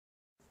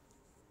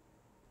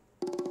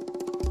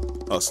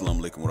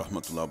Assalamu alaikum wa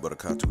rahmatullahi wa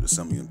barakatuh to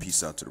some of you and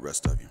peace out to the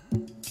rest of you.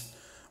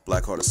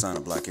 Black Heart Sign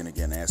of Black in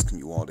again, asking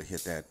you all to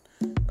hit that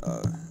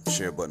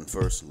share button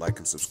first. Like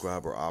and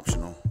subscribe are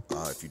optional.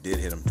 If you did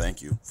hit them,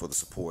 thank you for the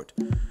support.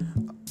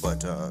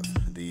 But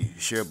the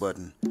share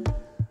button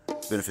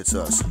benefits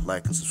us.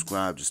 Like and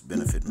subscribe just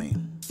benefit me.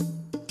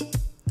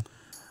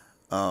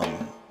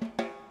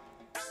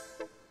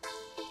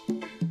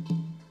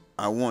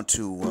 I want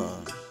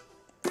to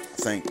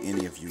thank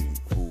any of you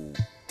who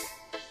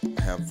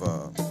have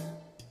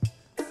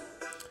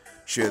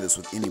shared this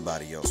with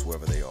anybody else,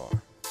 wherever they are.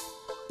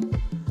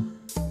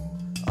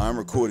 I'm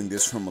recording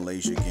this from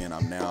Malaysia again.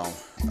 I'm now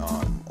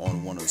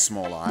on one of the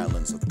smaller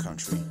islands of the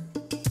country.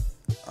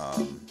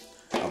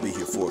 I'll be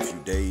here for a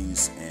few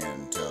days,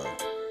 and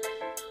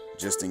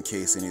just in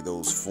case any of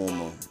those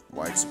former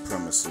white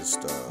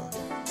supremacist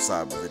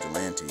cyber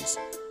vigilantes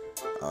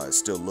is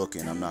still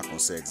looking, I'm not going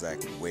to say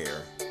exactly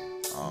where,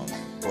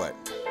 but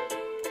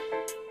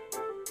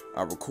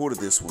I recorded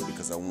this one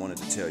because I wanted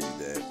to tell you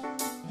that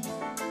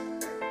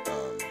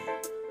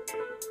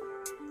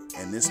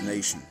in this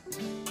nation,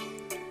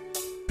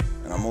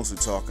 and I'm mostly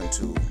talking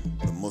to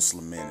the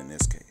Muslim men in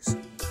this case,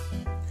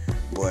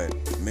 but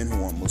men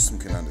who aren't Muslim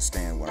can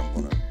understand what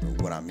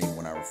I mean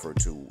when I refer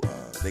to.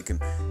 They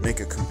can make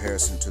a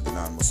comparison to the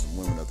non-Muslim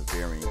women of the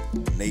varying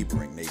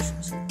neighboring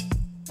nations here.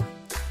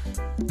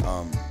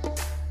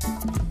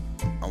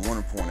 I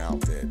want to point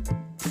out that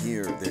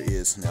here there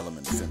is an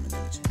element of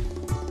femininity.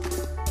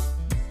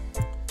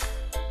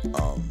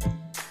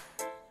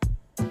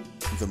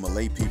 The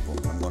Malay people,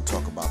 I'm going to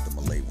talk about the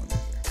Malay women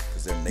here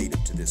because they're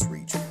native to this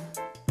region.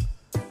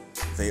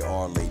 They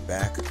are laid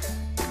back.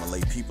 The Malay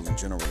people in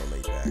general are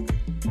laid back.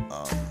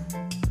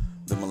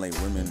 The Malay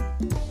women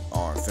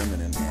are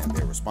feminine and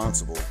they're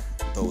responsible,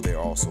 though they're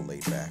also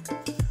laid back.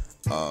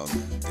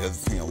 The other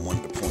thing I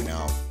wanted to point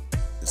out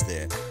is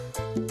that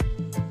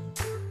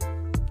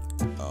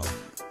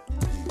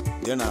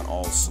they're not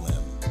all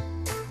slim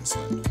and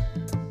slender.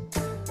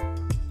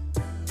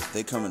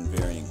 They come in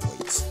varying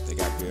weights. They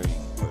got varying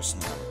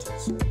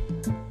personalities.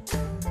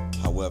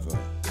 However,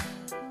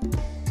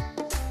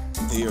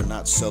 they are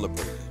not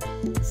celebrated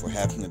for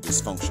having a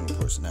dysfunctional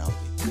personality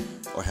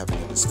or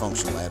having a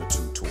dysfunctional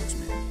attitude towards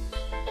men.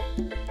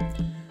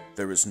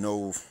 There is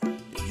no,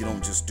 you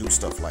don't just do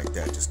stuff like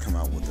that, just come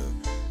out with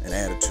an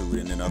attitude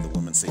and then other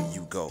women say,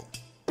 you go.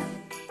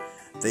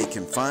 They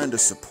can find a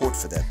support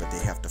for that, but they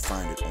have to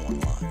find it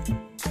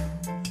online.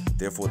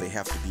 Therefore, they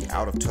have to be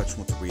out of touch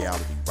with the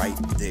reality right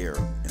there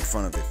in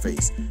front of their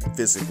face,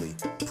 physically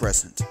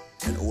present,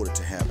 in order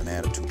to have an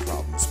attitude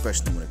problem,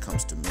 especially when it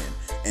comes to men,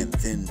 and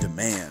then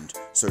demand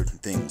certain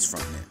things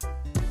from men.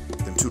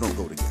 Them two don't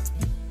go together.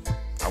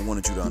 I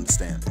wanted you to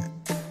understand that.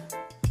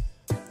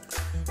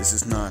 This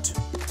is not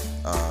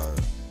a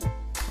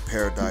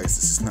paradise.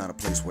 This is not a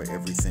place where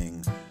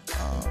everything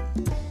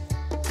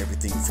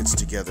fits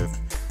together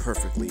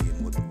perfectly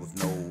and with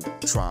no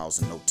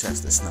trials and no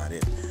tests. That's not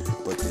it.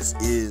 But this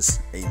is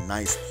a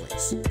nice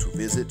place to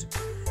visit.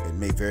 It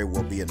may very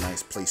well be a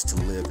nice place to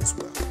live as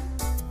well,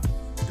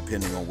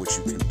 depending on what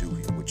you can do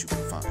here, what you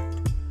can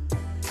find.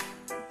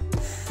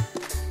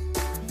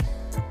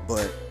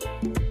 But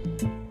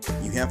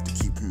you have to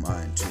keep in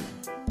mind too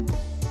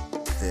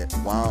that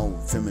while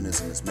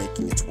feminism is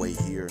making its way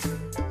here,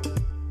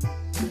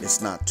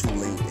 it's not too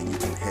late and you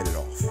can head it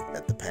off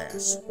at the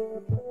pass.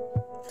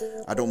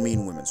 I don't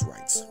mean women's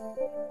rights.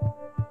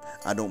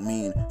 I don't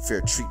mean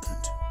fair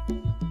treatment.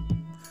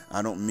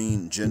 I don't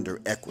mean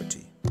gender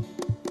equity.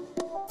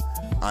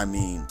 I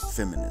mean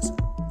feminism.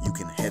 You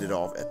can head it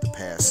off at the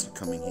pass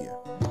coming here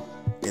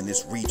in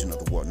this region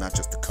of the world, not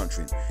just the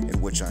country in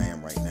which I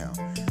am right now.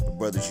 But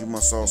brothers, you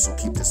must also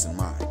keep this in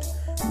mind.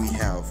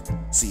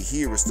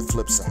 Here is the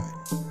flip side.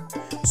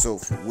 So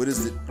what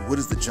is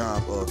the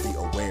job of the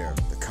aware,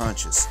 the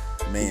conscious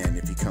man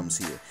if he comes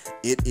here?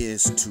 It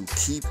is to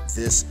keep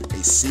this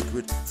a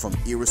secret from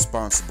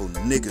irresponsible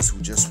niggas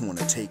who just want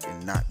to take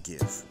and not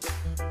give.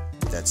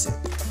 That's it.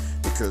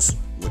 Because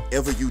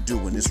whatever you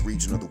do in this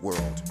region of the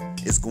world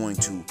is going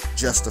to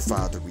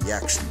justify the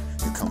reaction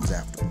that comes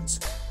afterwards.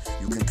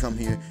 You can come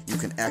here, you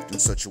can act in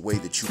such a way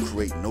that you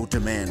create no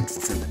demand for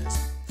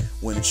feminism.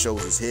 When it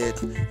shows its head,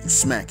 you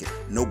smack it.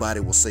 Nobody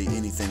will say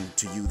anything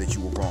to you that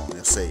you were wrong.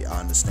 They'll say, I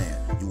understand,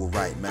 you were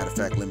right. Matter of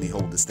fact, let me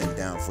hold this thing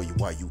down for you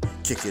while you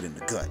kick it in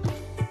the gut.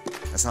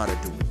 That's how they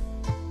do it.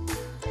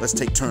 Let's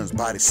take turns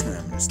body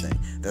slamming this thing.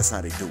 That's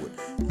how they do it.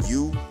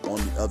 You,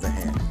 on the other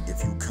hand,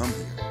 if you come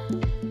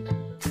here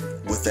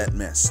with that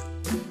mess,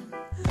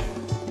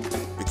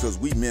 because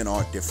we men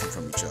are different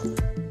from each other.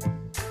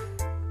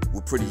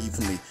 We're pretty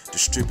evenly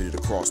distributed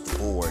across the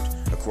board,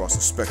 across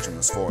the spectrum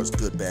as far as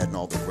good, bad, and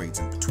all the grades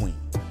in between.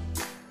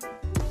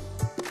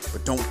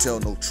 But don't tell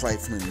no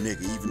trifling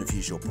nigga, even if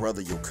he's your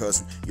brother, your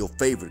cousin, your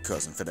favorite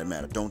cousin for that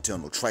matter, don't tell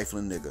no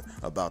trifling nigga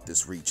about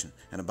this region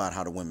and about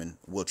how the women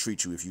will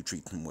treat you if you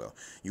treat them well.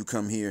 You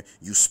come here,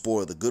 you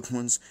spoil the good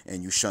ones,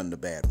 and you shun the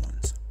bad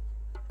ones.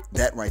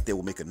 That right there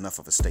will make enough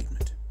of a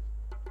statement.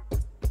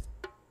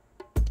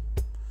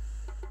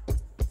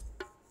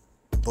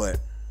 But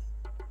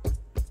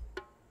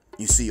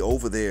see,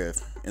 over there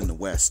in the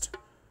West,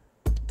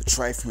 the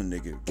trifling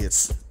nigga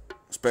gets,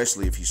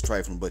 especially if he's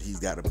trifling but he's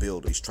got a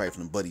build, or he's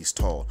trifling but he's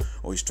tall,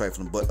 or he's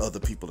trifling but other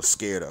people are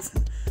scared of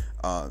him,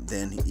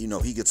 then, you know,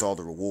 he gets all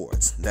the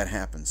rewards. That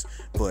happens.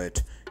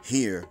 But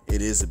here,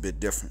 it is a bit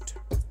different.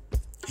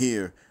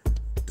 Here,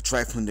 the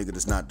trifling nigga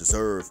does not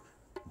deserve,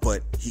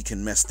 but he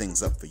can mess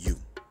things up for you.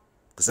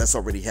 Because that's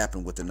already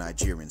happened with the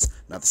Nigerians,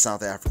 not the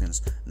South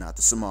Africans, not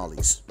the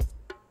Somalis,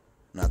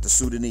 not the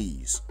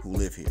Sudanese who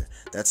live here.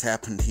 That's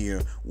happened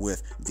here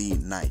with the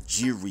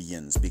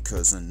Nigerians,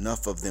 because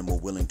enough of them were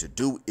willing to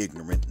do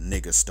ignorant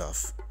nigger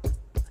stuff.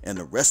 And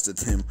the rest of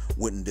them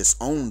wouldn't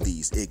disown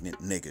these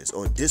ignorant niggers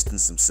or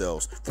distance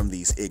themselves from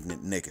these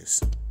ignorant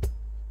niggers.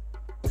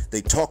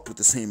 They talked with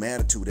the same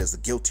attitude as the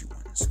guilty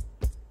ones.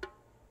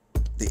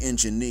 The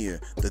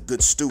engineer, the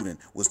good student,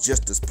 was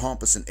just as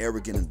pompous and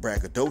arrogant and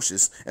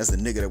braggadocious as the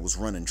nigger that was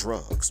running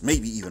drugs,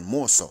 maybe even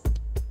more so.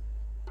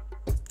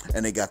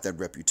 And they got that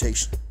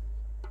reputation.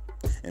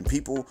 And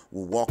people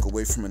will walk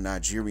away from a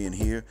Nigerian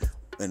here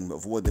and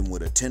avoid them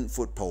with a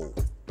 10-foot pole.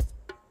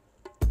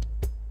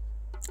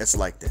 It's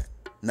like that.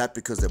 Not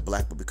because they're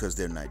black, but because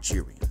they're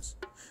Nigerians.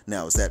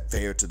 Now, is that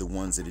fair to the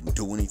ones that didn't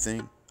do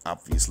anything?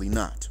 Obviously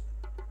not.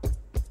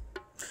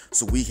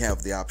 So we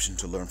have the option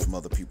to learn from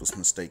other people's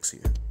mistakes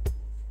here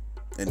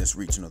in this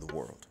region of the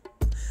world,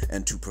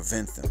 and to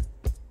prevent them.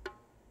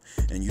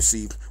 And you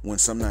see, when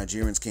some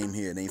Nigerians came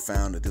here and they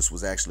found that this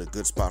was actually a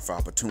good spot for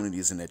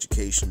opportunities in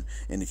education,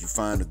 and if you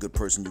find a good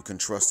person you can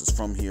trust that's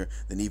from here,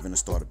 then even to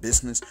start a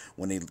business,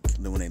 when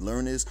they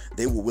learn this,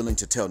 they were willing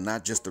to tell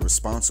not just the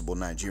responsible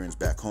Nigerians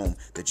back home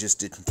that just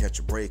didn't catch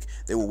a break,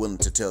 they were willing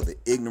to tell the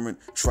ignorant,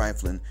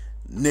 trifling,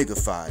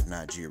 niggified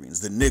Nigerians,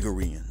 the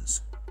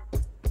niggerians,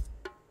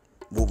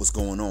 what was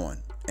going on,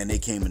 and they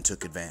came and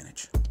took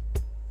advantage.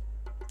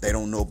 They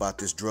don't know about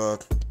this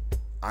drug.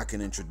 I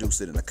can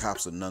introduce it and the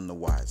cops are none the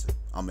wiser.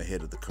 I'm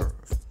ahead of the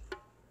curve.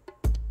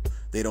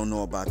 They don't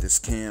know about this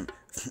scam.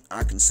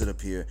 I can sit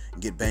up here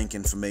and get bank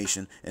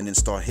information and then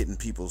start hitting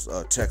people's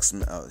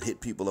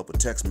hit people up with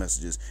text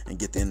messages and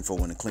get the info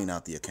and clean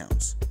out the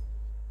accounts.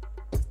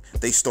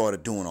 They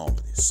started doing all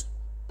of this.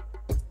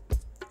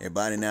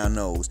 Everybody now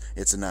knows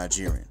it's a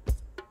Nigerian.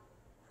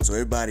 So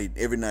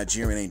every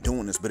Nigerian ain't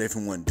doing this, but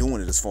everyone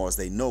doing it as far as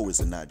they know is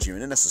a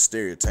Nigerian. And that's a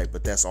stereotype,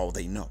 but that's all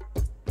they know.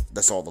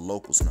 That's all the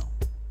locals know.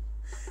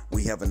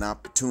 We have an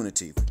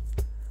opportunity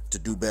to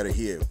do better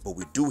here, but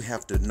we do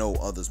have to know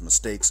others'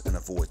 mistakes and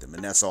avoid them.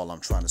 And that's all I'm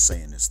trying to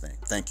say in this thing.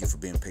 Thank you for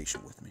being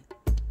patient with me.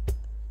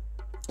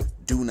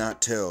 Do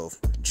not tell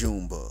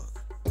Junebug,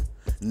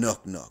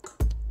 Nuck Nuck,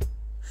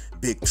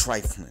 Big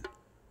Trifling,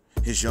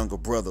 his younger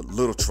brother,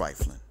 Little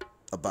Trifling,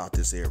 about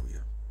this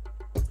area.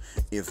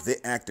 If they're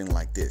acting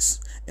like this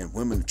and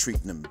women are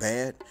treating them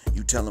bad,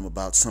 you tell them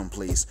about some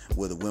place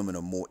where the women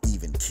are more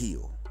even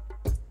keeled.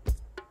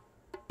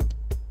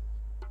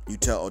 You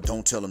tell, or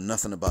don't tell them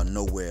nothing about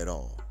nowhere at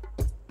all.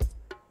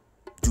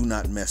 Do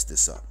not mess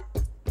this up.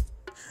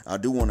 I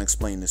do want to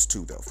explain this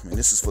too, though. I mean,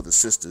 this is for the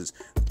sisters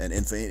and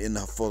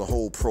for the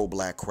whole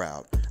pro-black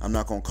crowd. I'm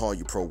not going to call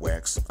you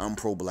pro-wax. I'm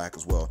pro-black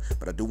as well,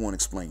 but I do want to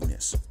explain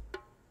this.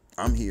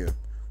 I'm here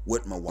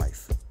with my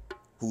wife,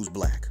 who's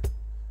black.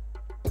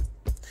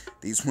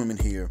 These women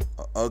here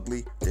are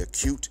ugly, they're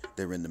cute,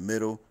 they're in the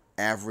middle,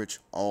 average,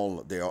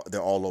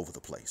 they're all over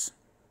the place.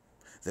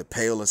 They're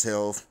pale as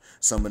hell.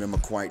 Some of them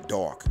are quite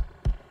dark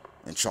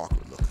and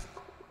chocolate looking.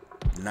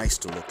 Nice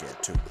to look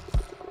at too.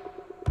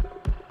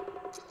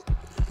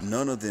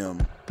 None of them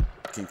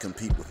can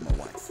compete with my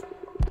wife.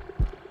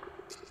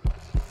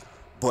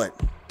 But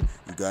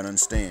you gotta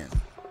understand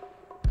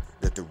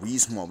that the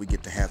reason why we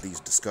get to have these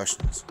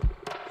discussions,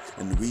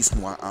 and the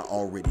reason why I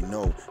already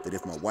know that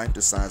if my wife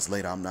decides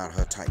later I'm not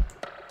her type,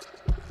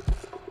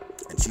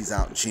 and she's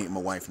out and she ain't my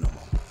wife no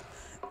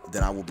more,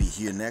 that I will be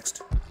here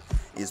next,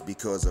 is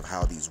because of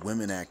how these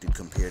women acted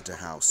compared to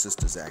how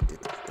sisters acted.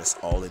 That's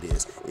all it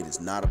is. It is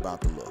not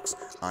about the looks.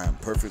 I am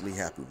perfectly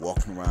happy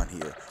walking around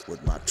here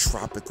with my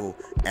tropical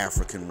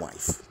African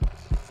wife.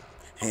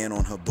 Hand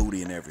on her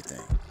booty and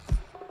everything.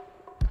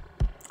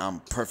 I'm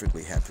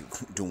perfectly happy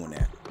doing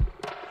that.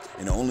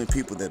 And the only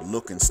people that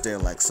look and stare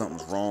like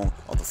something's wrong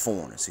are the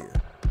foreigners here.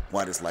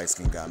 Why this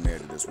light-skinned guy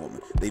married to this woman?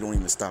 They don't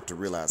even stop to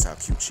realize how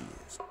cute she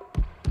is.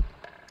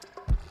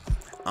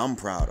 I'm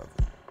proud of her.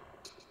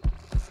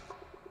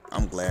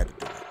 I'm glad to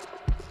do it.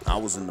 I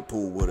was in the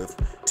pool with her,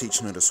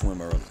 teaching her to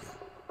swim earlier.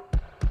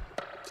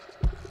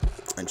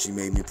 And she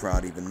made me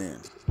proud even then.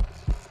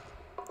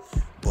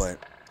 But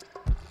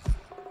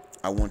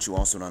I want you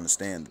also to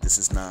understand that this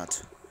is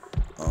not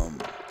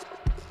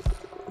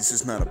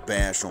a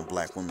bash on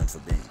black women for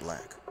being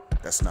black.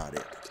 That's not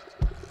it.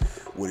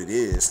 What it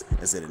is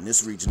that in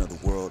this region of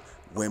the world,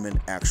 women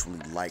actually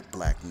like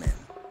black men.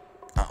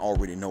 I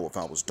already know if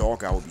I was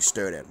dark, I would be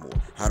stared at more.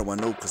 How do I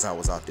know? Because I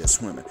was out there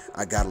swimming.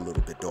 I got a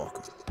little bit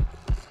darker.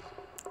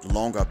 The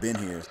longer I've been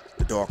here,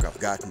 the darker I've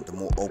gotten, the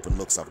more open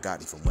looks I've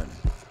gotten from women.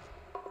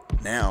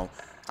 Now,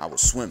 I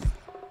was swimming.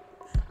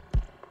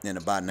 In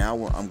about an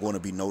hour, I'm going to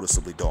be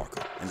noticeably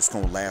darker. And it's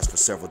going to last for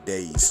several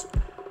days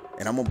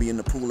And I'm going to be in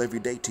the pool every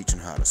day teaching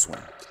how to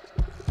swim.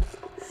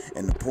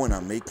 And the point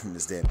I'm making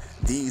is that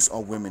these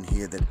are women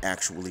here that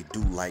actually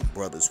do like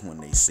brothers when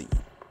they see them.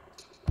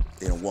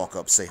 They don't walk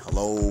up, say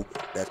hello,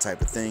 that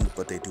type of thing,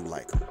 but they do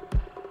like them.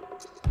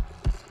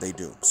 They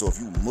do. So if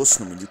you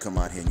Muslim and you come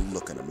out here and you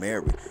looking to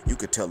marry, you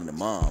could tell the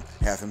mom,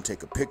 have him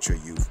take a picture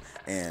of you,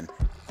 and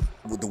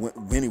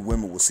many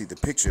women will see the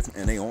picture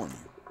and they on you.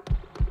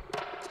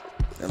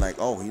 They're like,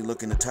 oh, he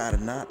looking to tie the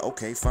knot?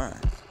 Okay,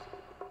 fine.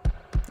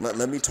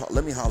 Let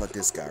me holler at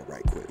this guy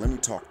right quick. Let me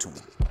talk to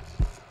him.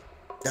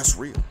 That's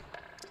real.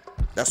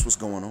 That's what's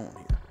going on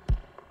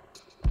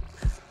here.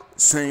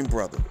 Same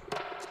brother.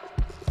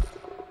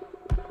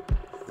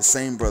 The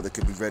same brother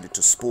could be ready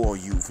to spoil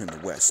youth in the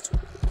West.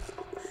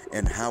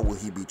 And how will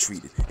he be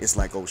treated? It's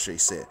like O'Shea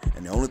said.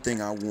 And the only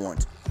thing I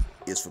want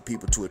is for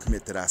people to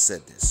admit that I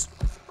said this,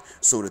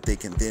 so that they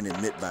can then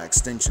admit by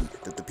extension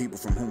that the people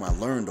from whom I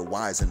learned are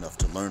wise enough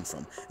to learn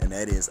from. And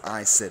that is,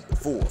 I said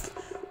before,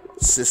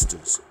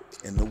 sisters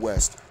in the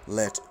West,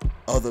 let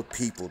other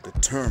people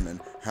determine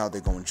how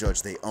they're going to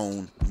judge their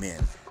own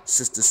men.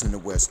 Sisters in the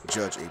West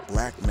judge a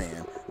black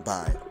man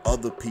by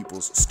other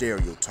people's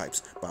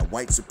stereotypes, by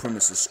white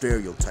supremacist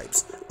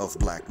stereotypes of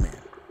black men.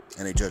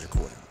 And they judge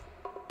accordingly.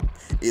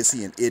 Is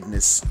he an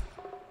idness?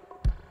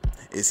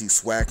 Is he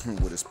swaggering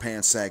with his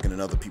pants sagging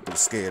and other people are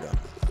scared of him?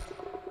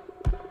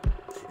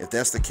 If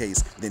that's the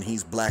case, then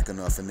he's black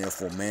enough and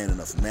therefore man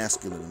enough,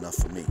 masculine enough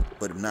for me.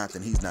 But if not,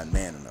 then he's not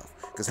man enough.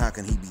 Because how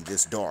can he be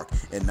this dark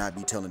and not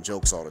be telling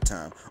jokes all the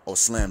time, or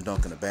slam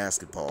dunking a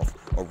basketball,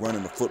 or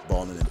running a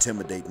football and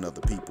intimidating other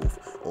people,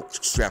 or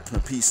strapping a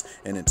piece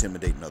and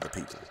intimidating other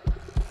people?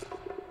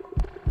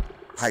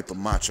 Hyper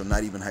macho,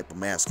 not even hyper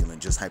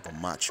masculine, just hyper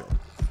macho.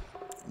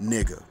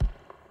 Nigga.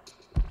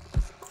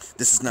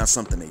 This is not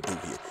something they do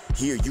here.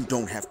 Here you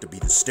don't have to be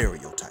the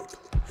stereotype.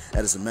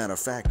 As a matter of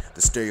fact,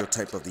 the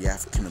stereotype of the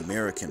African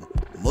American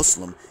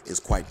Muslim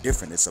is quite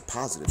different. It's a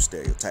positive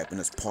stereotype, and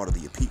it's part of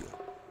the appeal.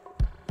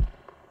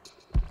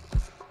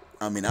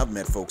 I mean, I've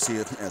met folks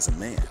here as a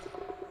man,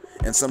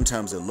 and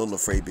sometimes they're a little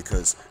afraid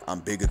because I'm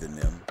bigger than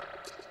them.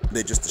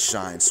 They're just a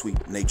shy and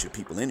sweet-natured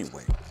people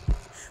anyway.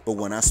 But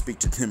when I speak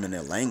to them in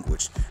their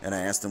language, and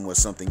I ask them what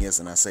something is,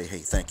 and I say, hey,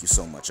 thank you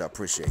so much, I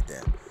appreciate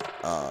that.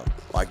 I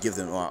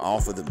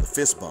offer them the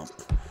fist bump,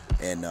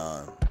 and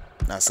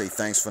I say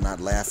thanks for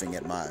not laughing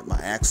at my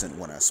accent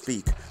when I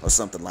speak, or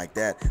something like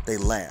that. They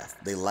laugh,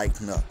 they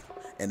lighten up,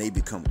 and they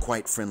become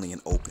quite friendly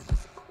and open.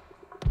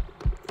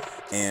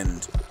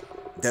 And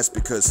that's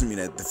because, I mean,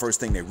 the first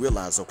thing they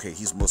realize, okay,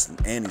 he's Muslim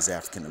and he's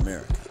African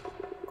American.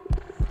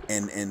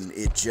 And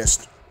it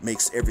just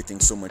makes everything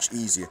so much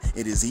easier.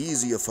 It is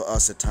easier for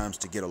us at times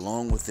to get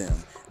along with them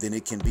than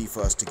it can be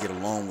for us to get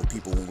along with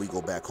people when we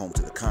go back home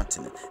to the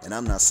continent. And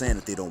I'm not saying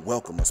that they don't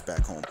welcome us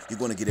back home. You're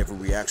going to get every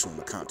reaction on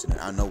the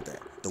continent. I know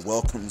that. The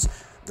welcomes,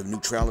 the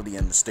neutrality,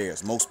 and the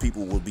stares. Most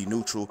people will be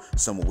neutral.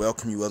 Some will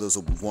welcome you. Others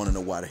will want to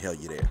know why the hell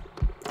you're there.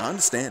 I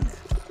understand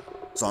that.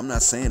 So I'm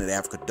not saying that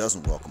Africa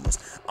doesn't welcome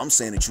us. I'm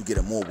saying that you get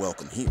a more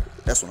welcome here.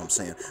 That's what I'm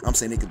saying. I'm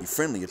saying they could be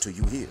friendlier to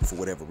you here for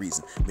whatever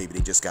reason. Maybe they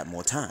just got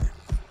more time.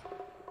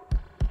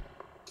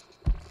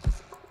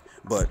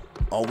 But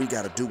all we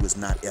got to do is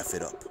not F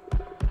it up.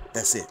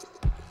 That's it.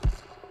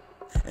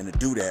 And to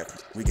do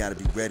that, we got to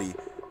be ready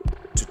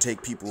to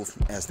take people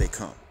as they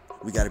come.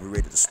 We got to be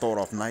ready to start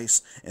off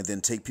nice and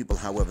then take people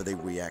however they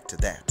react to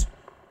that.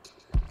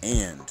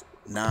 And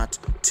not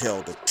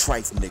tell the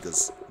trife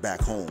niggas back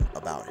home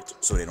about it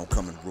so they don't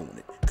come and ruin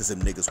it, because them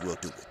niggas will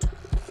do it.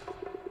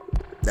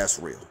 That's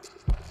real.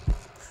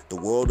 The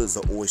world is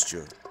the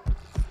oyster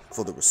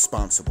for the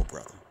responsible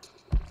brother.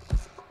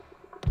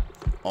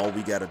 All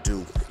we gotta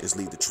do is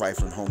leave the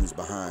trifling homies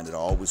behind that are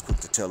always quick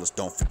to tell us,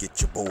 don't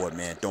forget your board,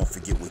 man, don't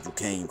forget where you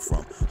came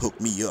from, hook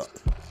me up.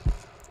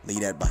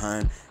 Leave that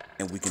behind,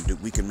 and we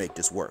can make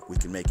this work. We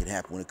can make it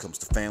happen when it comes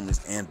to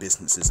families and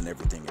businesses and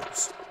everything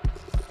else.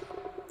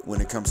 When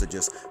it comes to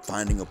just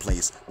finding a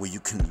place where you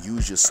can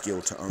use your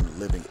skill to earn a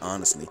living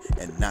honestly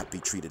and not be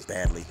treated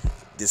badly,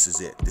 this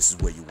is it. This is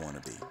where you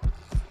want to be.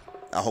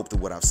 I hope that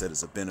what I've said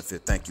is a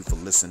benefit. Thank you for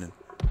listening.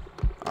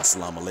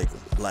 Assalamu alaikum.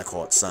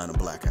 Blackheart signing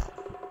Blackout.